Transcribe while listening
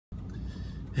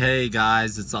Hey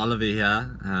guys, it's Oliver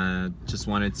here. Just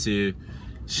wanted to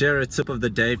share a tip of the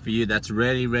day for you that's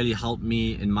really helped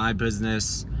me in my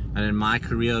business and in my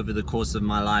career over the course of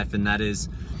my life, and that is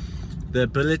the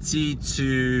ability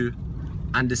to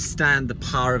understand the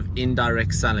power of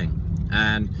indirect selling.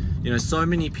 And so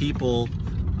many people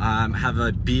have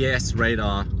a BS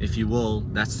radar, if you will,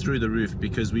 that's through the roof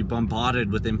because we're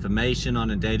bombarded with information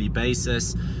on a daily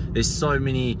basis. There's so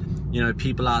many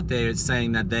people out there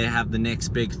saying that they have the next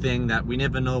big thing that we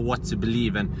never know what to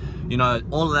believe, and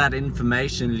all of that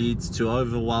information leads to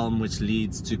overwhelm, which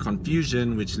leads to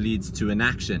confusion, which leads to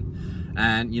inaction.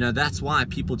 And that's why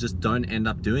people just don't end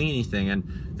up doing anything. And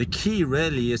the key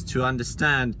really is to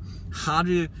understand how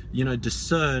to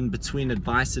discern between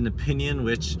advice and opinion,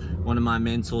 which one of my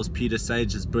mentors, Peter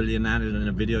Sage, is brilliant at it. In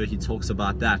a video he talks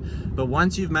about that. But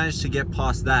once you've managed to get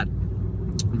past that,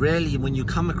 really when you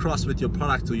come across with your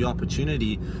product or your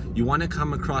opportunity, you want to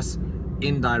come across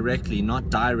indirectly, not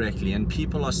directly. And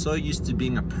people are so used to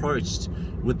being approached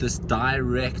with this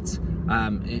direct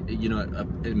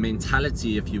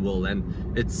mentality, if you will,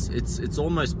 and it's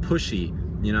almost pushy,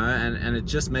 and it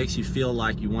just makes you feel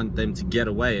like you want them to get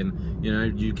away,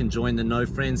 and you can join the no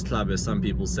friends club, as some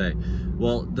people say.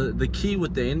 Well, the key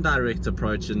with the indirect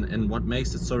approach and what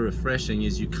makes it so refreshing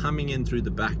is you coming in through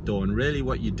the back door, and really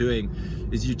what you're doing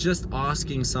is you're just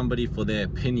asking somebody for their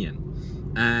opinion.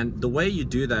 And the way you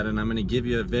do that, and I'm going to give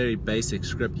you a very basic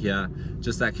script here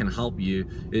just that can help you,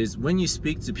 is when you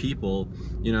speak to people,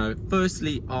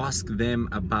 firstly ask them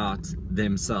about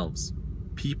themselves.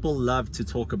 People love to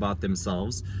talk about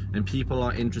themselves, and people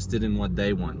are interested in what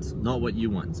they want, not what you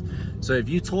want. So if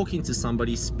you're talking to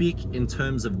somebody, speak in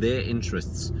terms of their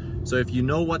interests. So if you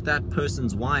know what that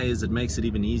person's why is, it makes it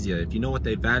even easier. If you know what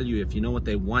they value, if you know what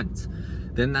they want,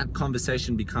 then that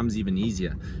conversation becomes even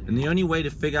easier. And the only way to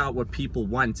figure out what people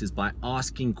want is by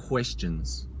asking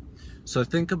questions. So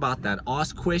think about that.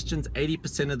 Ask questions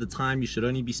 80% of the time. You should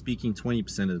only be speaking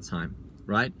 20% of the time,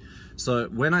 right? So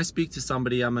when I speak to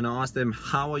somebody, I'm going to ask them,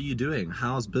 how are you doing?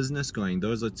 How's business going?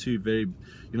 Those are two very,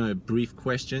 brief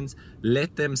questions.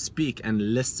 Let them speak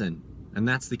and listen. And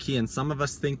that's the key. And some of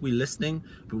us think we're listening,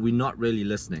 but we're not really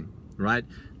listening, right?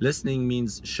 Listening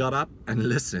means shut up and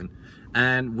listen.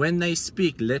 And when they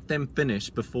speak, let them finish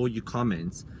before you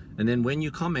comment. And then when you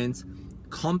comment,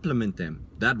 compliment them.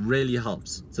 That really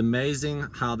helps. It's amazing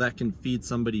how that can feed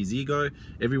somebody's ego.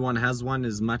 Everyone has one,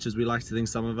 as much as we like to think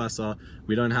some of us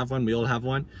we don't have one, we all have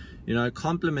one.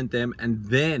 Compliment them, and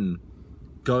then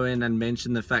go in and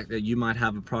mention the fact that you might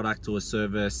have a product or a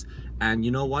service, and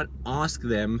ask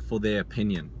them for their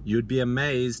opinion. You'd be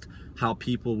amazed how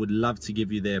people would love to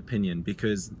give you their opinion,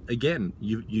 because again,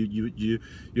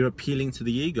 you're appealing to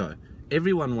the ego.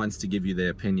 Everyone wants to give you their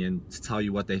opinion, to tell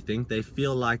you what they think. They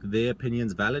feel like their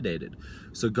opinion's validated.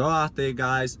 So go out there,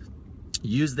 guys,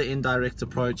 use the indirect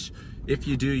approach. If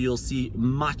you do, you'll see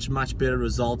much better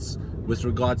results with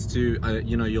regards to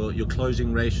your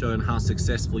closing ratio and how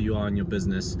successful you are in your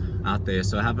business out there.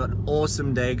 So have an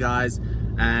awesome day, guys,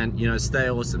 and stay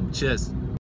awesome. Cheers.